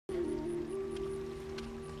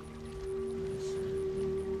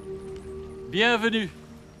Bienvenue.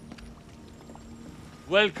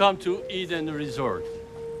 Welcome to Eden Resort.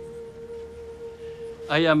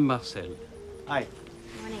 I am Marcel. Hi.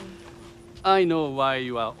 Morning. I know why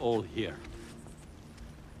you are all here.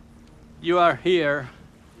 You are here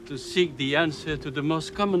to seek the answer to the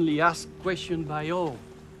most commonly asked question by all.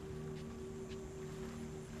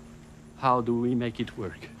 How do we make it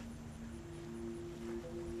work?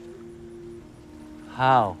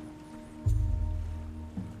 How?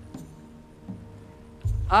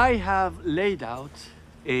 I have laid out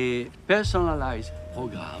a personalized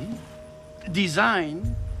program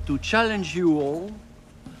designed to challenge you all,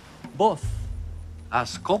 both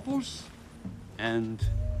as couples and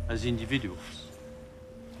as individuals.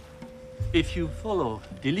 If you follow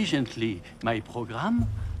diligently my program,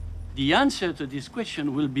 the answer to this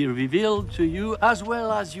question will be revealed to you as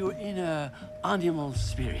well as your inner animal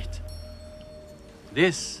spirit.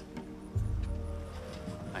 This,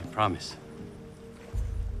 I promise.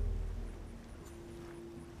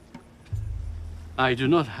 I do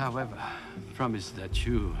not, however, promise that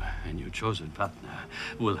you and your chosen partner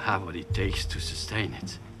will have what it takes to sustain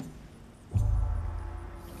it.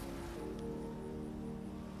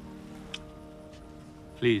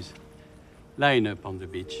 Please, line up on the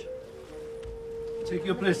beach. Take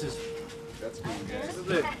your places.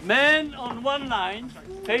 Men on one line,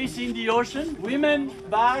 facing the ocean, women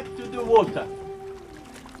back to the water.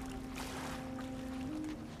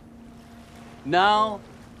 Now,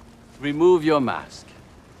 remove your mask.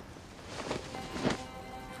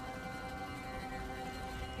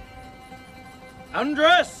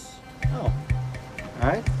 Undress! Oh. All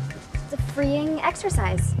right. It's a freeing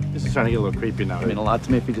exercise. This is starting to get a little creepy now. I mean a lot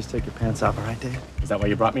to me if you just take your pants off, all right, Dave? Is that why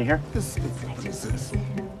you brought me here? What is this?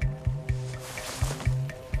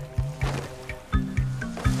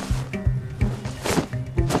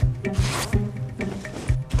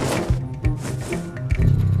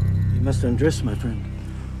 You must undress, my friend.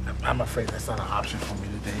 I'm afraid that's not an option for me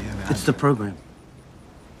today. It's the program.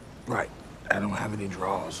 Right. I don't have any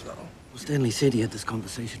drawers, though. Well, Stanley said he had this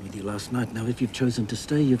conversation with you last night. Now, if you've chosen to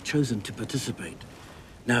stay, you've chosen to participate.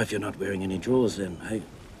 Now, if you're not wearing any drawers, then, hey,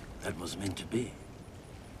 that was meant to be.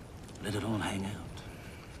 Let it all hang out.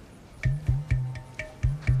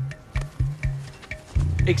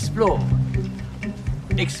 Explore.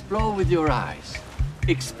 Explore with your eyes.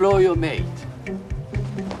 Explore your mate.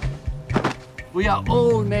 We are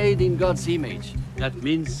all made in God's image. That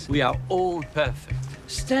means we are all perfect.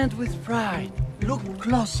 Stand with pride. Look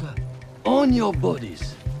closer. Own your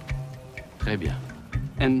bodies. Très bien.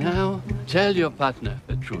 And now, tell your partner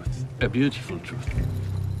a truth. A beautiful truth.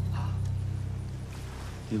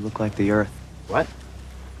 You look like the Earth. What?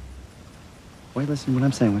 Wait, listen to what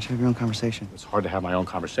I'm saying. Why don't you have your own conversation? It's hard to have my own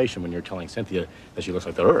conversation when you're telling Cynthia that she looks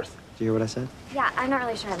like the Earth. Did you hear what I said? Yeah, I'm not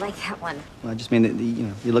really sure I like that one. Well, I just mean that,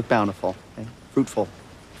 you look bountiful, okay? Fruitful,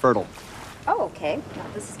 fertile. Oh, okay. Well,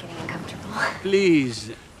 this is getting uncomfortable.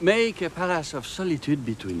 Please, make a palace of solitude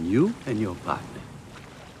between you and your partner.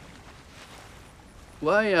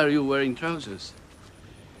 Why are you wearing trousers?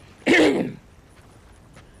 I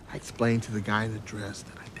explained to the guy in the dress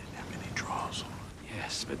that I didn't have any drawers on.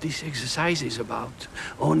 Yes, but this exercise is about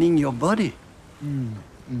owning your body.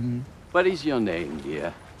 What is your name,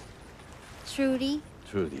 dear? Trudy?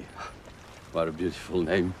 Trudy. What a beautiful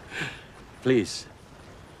name. Please,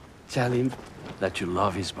 tell him that you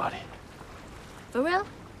love his body. For real?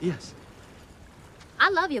 Yes. I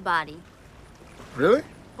love your body. Really?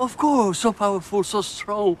 Of course, so powerful, so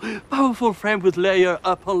strong. Powerful frame with layer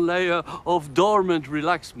upon layer of dormant,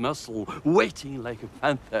 relaxed muscle, waiting like a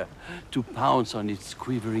panther to pounce on its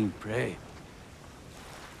quivering prey.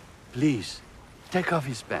 Please, take off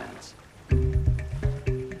his pants.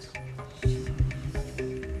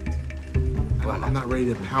 I'm not ready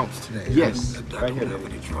to pounce today. Yes. I Right don't here, have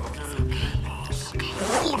baby. any drawers. Okay.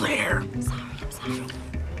 Hold there. I'm sorry.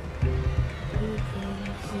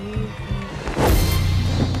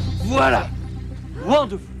 Voila!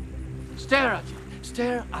 Wonderful. Stare at it.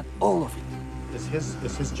 Stare at all of it. Is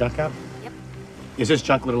his junk out? Yep. Is his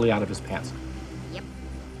junk literally out of his pants? Yep.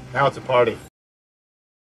 Now it's a party.